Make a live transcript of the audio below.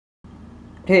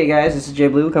Hey guys, this is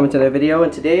JBlue coming to another video,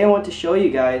 and today I want to show you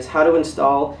guys how to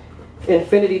install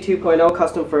Infinity 2.0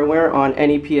 custom firmware on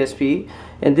any PSP.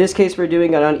 In this case we're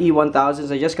doing it on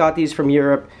E1000s. I just got these from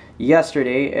Europe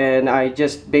yesterday and I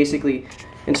just basically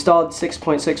installed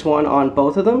 6.61 on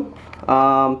both of them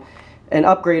and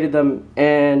upgraded them,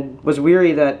 and was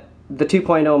weary that the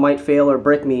 2.0 might fail or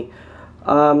brick me.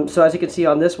 So as you can see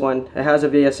on this one, it has a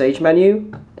VSH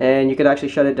menu and you can actually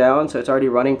shut it down, so it's already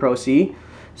running Pro C.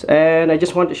 And I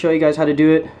just wanted to show you guys how to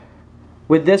do it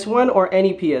with this one or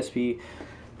any PSP.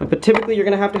 But typically you're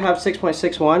going to have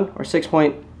 6.61 or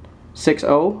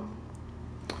 6.60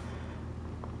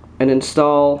 and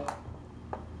install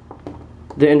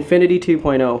the Infinity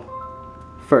 2.0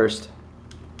 first.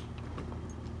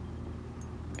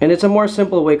 And it's a more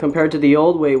simple way compared to the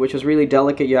old way, which was really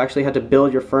delicate. You actually had to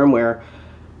build your firmware.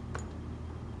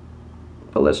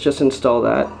 But let's just install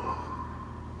that.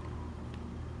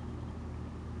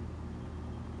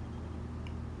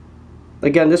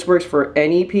 Again, this works for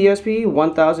any PSP,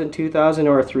 1000, 2000,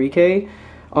 or a 3K.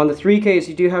 On the 3Ks,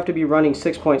 you do have to be running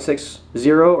 6.60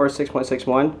 or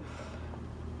 6.61.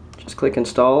 Just click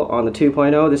install on the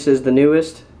 2.0. This is the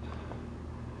newest.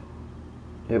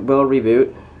 It will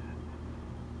reboot.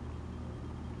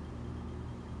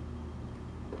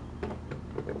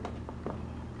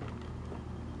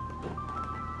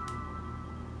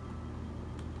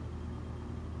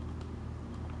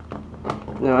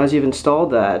 Now, as you've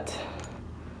installed that,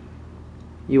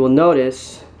 you will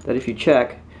notice that if you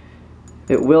check,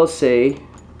 it will say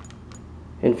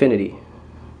Infinity.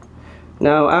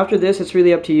 Now after this, it's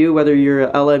really up to you whether you're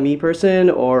an LME person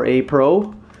or a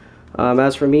pro.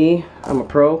 As for me, I'm a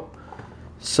pro.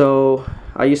 So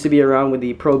I used to be around with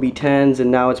the Pro B10s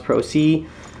and now it's Pro C.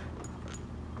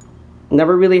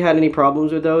 Never really had any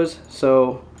problems with those.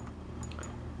 So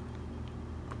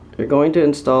you're going to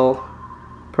install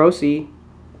Pro C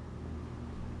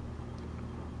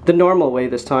the normal way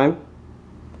this time.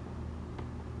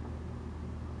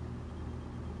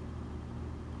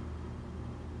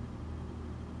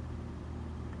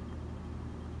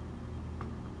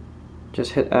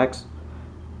 Just hit X.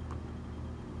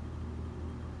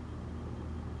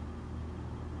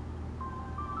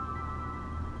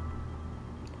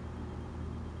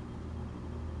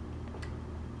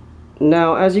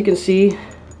 Now, as you can see,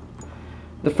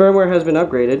 the firmware has been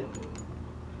upgraded,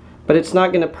 but it's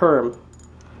not going to perm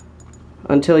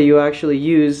until you actually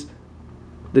use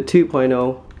the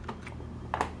 2.0.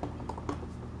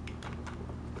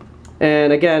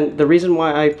 And again, the reason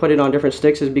why I put it on different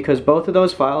sticks is because both of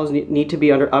those files need to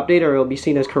be under update or it will be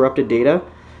seen as corrupted data.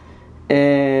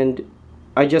 And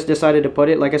I just decided to put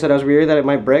it, like I said, I was weary that it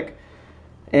might brick.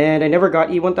 And I never got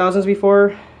E1000s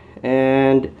before.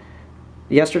 And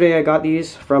yesterday I got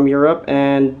these from Europe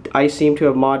and I seem to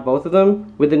have modded both of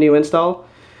them with the new install.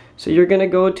 So you're going to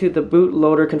go to the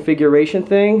bootloader configuration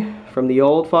thing from the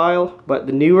old file, but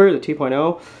the newer, the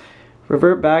 2.0,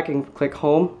 revert back and click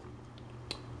home.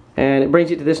 And it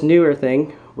brings you to this newer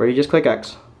thing where you just click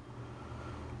X.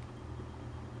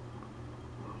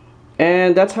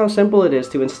 And that's how simple it is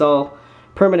to install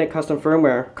permanent custom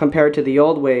firmware compared to the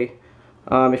old way.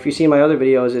 If you've seen my other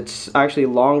videos, it's actually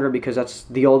longer because that's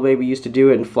the old way we used to do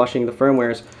it in flushing the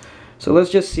firmwares. So let's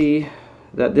just see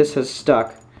that this has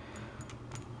stuck.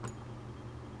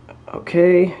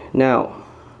 Okay, now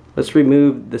let's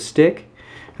remove the stick.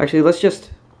 Actually, let's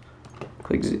just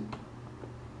click Z.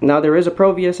 Now there is a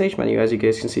Pro VSH menu, as you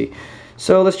guys can see.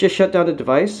 So let's just shut down the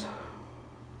device.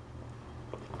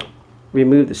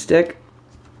 Remove the stick.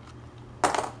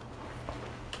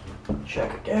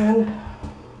 Check again.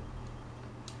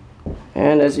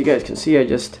 And as you guys can see,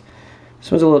 this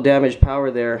one's a little damaged power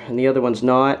there, and the other one's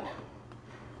not.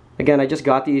 Again, I just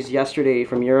got these yesterday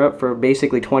from Europe for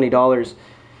basically $20.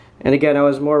 And again, I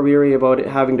was more weary about it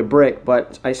having to brick,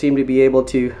 but I seem to be able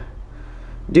to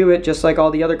do it just like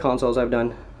all the other consoles I've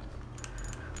done.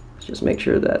 Let's just make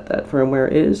sure that that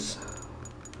firmware is.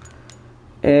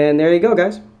 And there you go,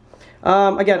 guys.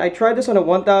 Again, I tried this on a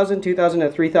 1000, 2000,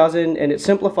 and 3000, and it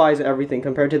simplifies everything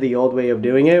compared to the old way of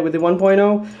doing it with the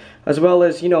 1.0, as well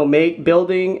as, you know,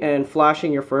 building and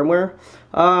flashing your firmware.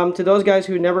 To those guys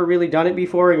who never really done it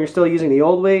before and you're still using the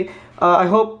old way, I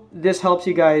hope this helps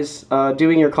you guys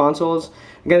doing your consoles.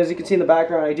 Again, as you can see in the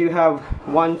background, I do have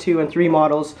 1, 2, and 3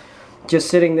 models just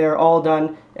sitting there all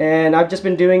done, and I've just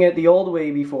been doing it the old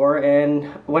way before, and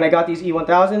when I got these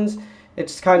E1000s,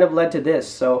 it's kind of led to this.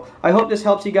 So I hope this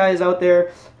helps you guys out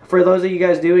there. For those of you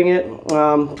guys doing it,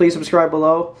 please subscribe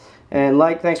below and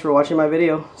like. Thanks for watching my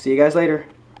video. See you guys later.